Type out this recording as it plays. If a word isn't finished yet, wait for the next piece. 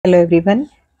Hello everyone.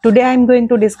 Today I am going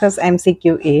to discuss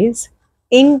MCQ is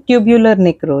in tubular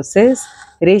necrosis,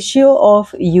 ratio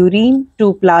of urine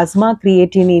to plasma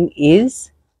creatinine is,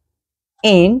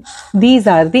 and these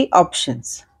are the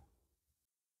options.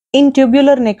 In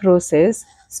tubular necrosis,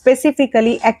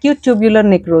 specifically acute tubular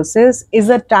necrosis is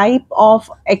a type of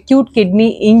acute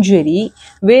kidney injury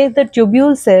where the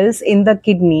tubule cells in the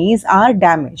kidneys are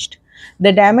damaged.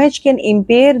 The damage can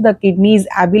impair the kidney's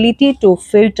ability to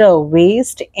filter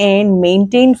waste and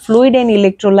maintain fluid and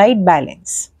electrolyte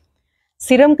balance.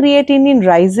 Serum creatinine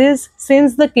rises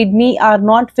since the kidney are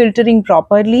not filtering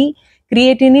properly.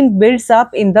 Creatinine builds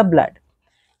up in the blood.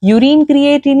 Urine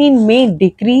creatinine may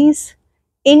decrease.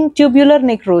 In tubular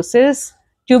necrosis,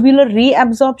 tubular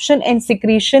reabsorption and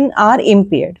secretion are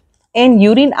impaired and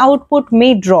urine output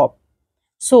may drop.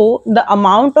 So, the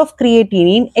amount of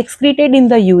creatinine excreted in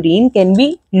the urine can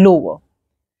be lower.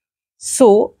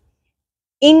 So,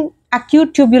 in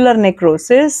acute tubular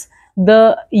necrosis,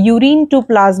 the urine to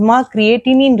plasma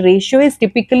creatinine ratio is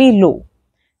typically low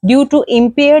due to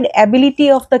impaired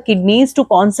ability of the kidneys to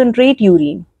concentrate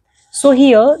urine. So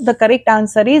here the correct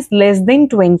answer is less than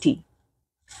 20.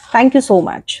 Thank you so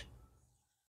much.